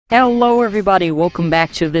Hello everybody, welcome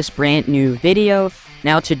back to this brand new video.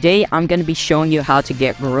 Now today I'm going to be showing you how to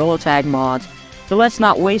get Gorilla Tag mods. So let's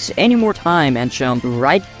not waste any more time and jump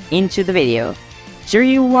right into the video. So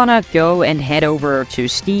you want to go and head over to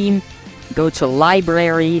Steam, go to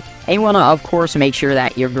library, and you want to of course make sure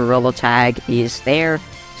that your Gorilla Tag is there.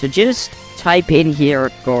 So just type in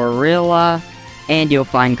here Gorilla and you'll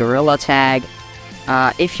find Gorilla Tag.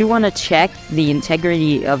 If you want to check the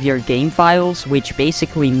integrity of your game files, which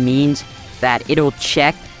basically means that it'll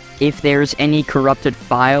check if there's any corrupted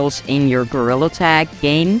files in your Gorilla Tag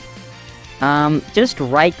game, just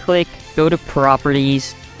right click, go to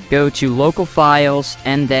properties, go to local files,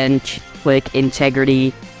 and then click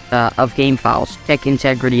integrity of game files. Check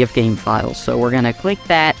integrity of game files. So we're going to click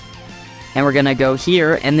that, and we're going to go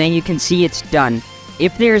here, and then you can see it's done.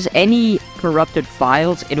 If there's any corrupted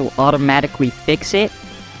files, it'll automatically fix it.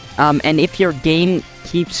 And if your game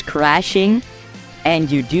keeps crashing and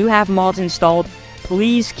you do have mods installed,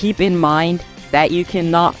 please keep in mind that you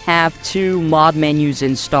cannot have two mod menus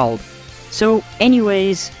installed. So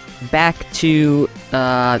anyways, back to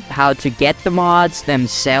how to get the mods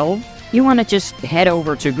themselves. You want to just head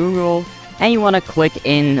over to Google and you want to click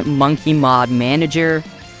in Monkey Mod Manager.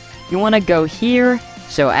 You want to go here.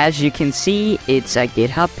 So as you can see, it's a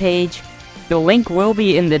GitHub page. The link will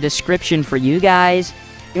be in the description for you guys.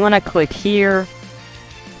 You want to click here,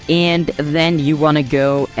 and then you want to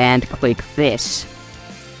go and click this.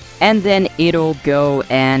 And then it'll go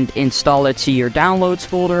and install it to your downloads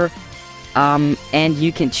folder. And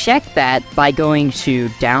you can check that by going to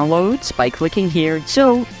downloads, by clicking here.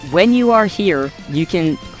 So when you are here, you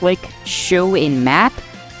can click show in map,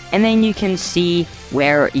 and then you can see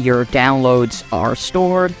where your downloads are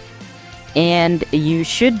stored, and you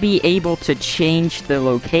should be able to change the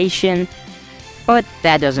location, but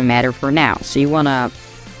that doesn't matter for now. So you want to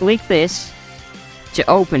click this to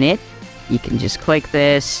open it. You can just click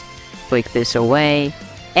this away,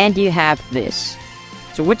 and you have this.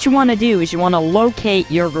 So what you want to do is you want to locate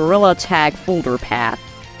your Gorilla Tag folder path.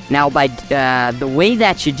 Now by the way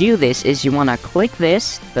that you do this is you want to click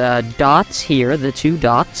this, the dots here, the two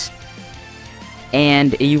dots,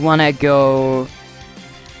 and you want to go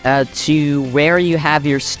to where you have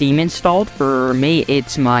your Steam installed. For me,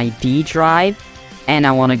 it's my D drive, and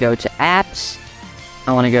I want to go to apps.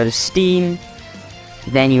 I want to go to Steam.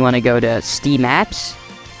 Then you want to go to Steam apps,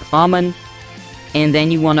 common, and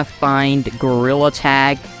then you want to find Gorilla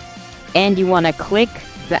Tag, and you want to click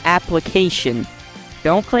the application.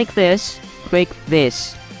 Don't click this, click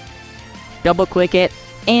this. Double click it,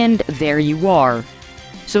 and there you are.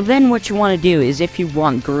 So then what you want to do is if you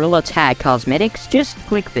want Gorilla Tag Cosmetics, just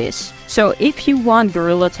click this. So if you want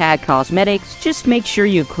Gorilla Tag Cosmetics, just make sure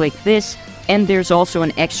you click this, and there's also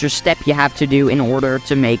an extra step you have to do in order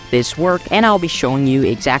to make this work, and I'll be showing you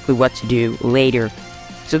exactly what to do later.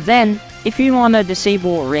 So then, if you want to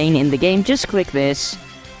disable rain in the game, just click this,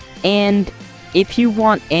 and if you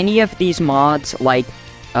want any of these mods, like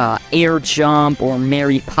Air Jump or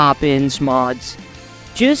Mary Poppins mods,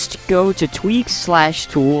 just go to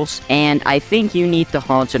tweaks/tools, and I think you need the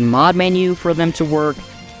haunted mod menu for them to work.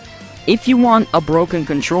 If you want a broken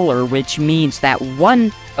controller, which means that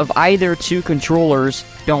one of either two controllers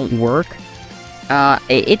don't work,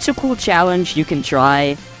 it's a cool challenge you can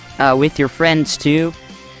try with your friends too.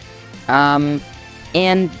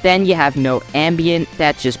 And then you have no ambient.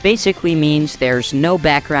 That just basically means there's no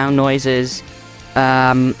background noises.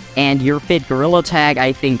 And your Fit Gorilla Tag,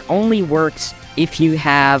 I think, only works if you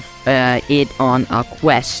have it on a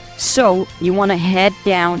quest. So you want to head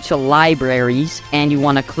down to libraries and you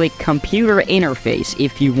want to click computer interface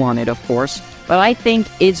if you want it, of course. But I think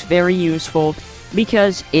it's very useful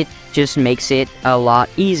because it just makes it a lot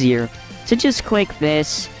easier. So just click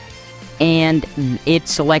this and it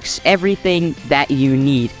selects everything that you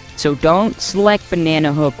need. So don't select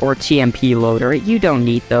Banana Hook or TMP Loader, you don't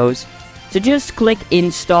need those. So just click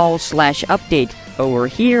install/update over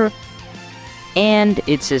here, and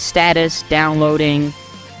it says status downloading,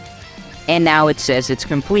 and now it says it's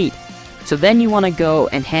complete. So then you want to go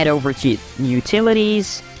and head over to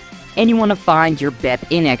utilities, and you want to find your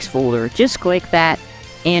BepIndex folder. Just click that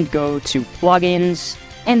and go to plugins,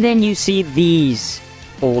 and then you see these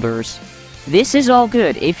folders. This is all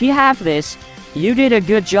good. If you have this, you did a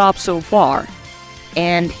good job so far.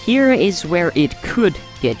 And here is where it could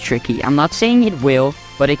get tricky. I'm not saying it will,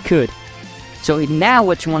 but it could. So now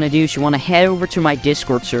what you want to do is you want to head over to my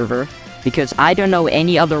Discord server, because I don't know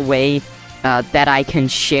any other way that I can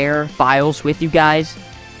share files with you guys.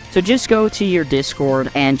 So just go to your Discord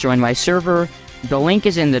and join my server. The link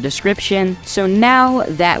is in the description. So now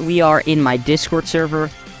that we are in my Discord server,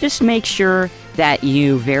 just make sure that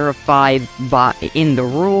you verified in the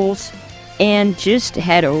rules, and just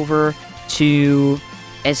head over to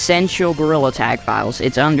Essential Gorilla Tag files.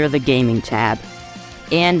 It's under the Gaming tab.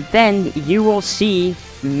 And then you will see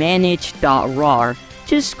manage.rar.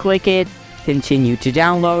 Just click it, continue to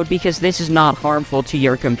download, because this is not harmful to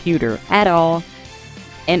your computer at all.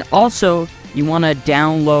 And also, you want to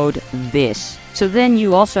download this. So then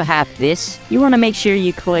you also have this. You want to make sure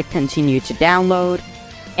you click continue to download,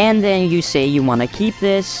 and then you say you want to keep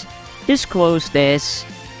this. Just close this,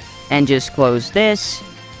 and just close this.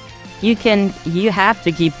 You have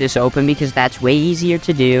to keep this open because that's way easier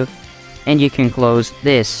to do, and you can close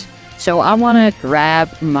this. So I want to grab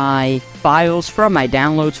my files from my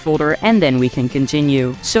downloads folder, and then we can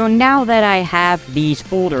continue. So now that I have these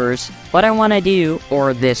folders, what I want to do,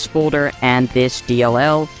 or this folder and this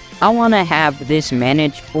DLL, I want to have this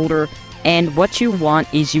manage folder, and what you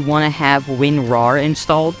want is you want to have WinRAR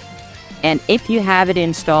installed. And if you have it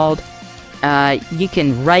installed, you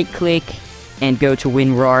can right click and go to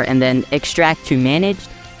WinRAR and then extract to managed.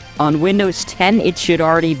 On Windows 10, it should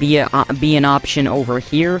already be an option over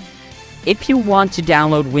here. If you want to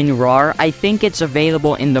download WinRAR, I think it's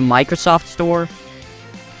available in the Microsoft Store.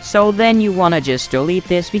 So then you want to just delete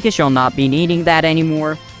this because you'll not be needing that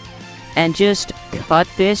anymore. And just cut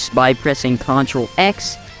this by pressing Ctrl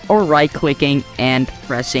X or right clicking and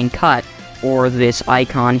pressing cut, or this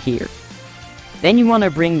icon here. Then you want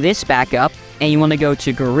to bring this back up, and you want to go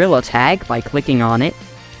to Gorilla Tag by clicking on it.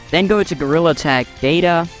 Then go to Gorilla Tag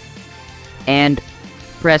Data and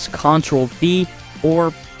press Ctrl V,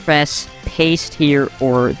 or press paste here,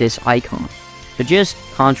 or this icon. So just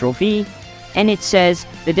Ctrl V, and it says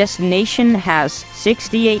the destination has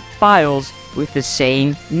 68 files with the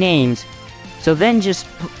same names. So then just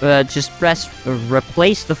press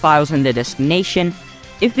replace the files in the destination.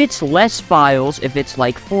 If it's less files, if it's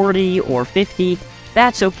like 40 or 50,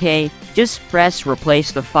 that's okay. Just press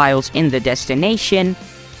replace the files in the destination,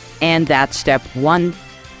 and that's step 1.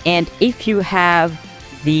 And if you have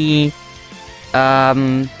the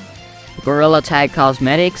Gorilla Tag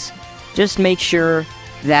Cosmetics, just make sure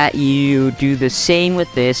that you do the same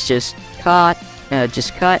with this. Just cut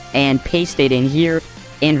and paste it in here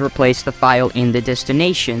and replace the file in the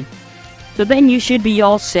destination. So then you should be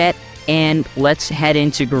all set, and let's head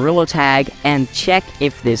into Gorilla Tag and check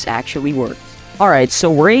if this actually works. Alright,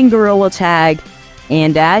 so we're in Gorilla Tag,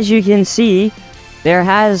 and as you can see, there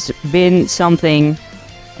has been something,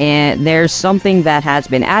 and there's something that has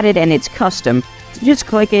been added, and it's custom. So just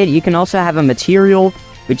click it. You can also have a material,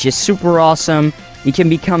 which is super awesome. You can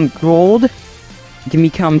become gold, you can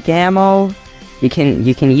become camo, you can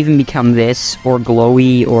even become this, or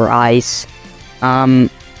glowy, or ice. Oh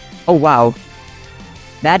wow,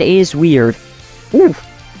 that is weird. Ooh,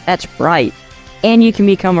 that's bright. And you can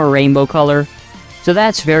become a rainbow color, so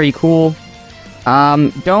that's very cool.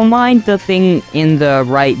 Don't mind the thing in the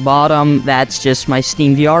right bottom, that's just my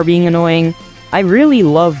SteamVR being annoying. I really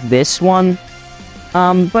love this one.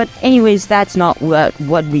 But anyways, that's not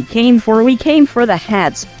what we came for. We came for the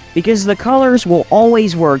hats, because the colors will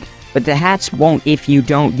always work, but the hats won't if you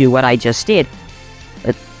don't do what I just did.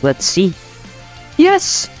 Let's see.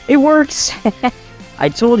 Yes, it works! I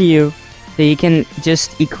told you. So you can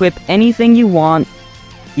just equip anything you want.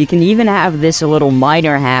 You can even have this little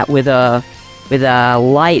miner hat with a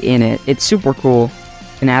light in it. It's super cool.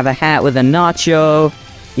 You can have a hat with a nacho.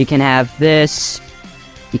 You can have this.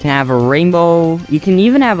 You can have a rainbow. You can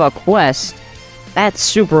even have a quest. That's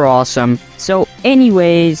super awesome. So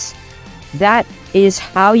anyways, that is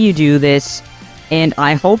how you do this, and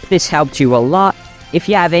I hope this helped you a lot. If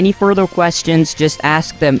you have any further questions, just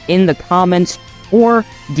ask them in the comments, or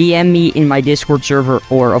DM me in my Discord server,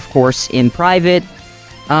 or of course in private.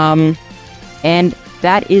 And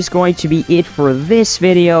that is going to be it for this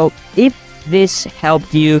video. If this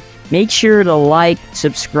helped you, make sure to like,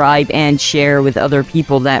 subscribe, and share with other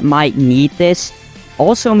people that might need this.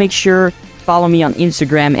 Also, make sure follow me on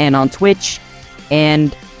Instagram and on Twitch.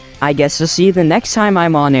 And I guess I'll see you the next time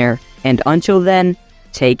I'm on air. And until then,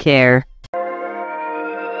 take care.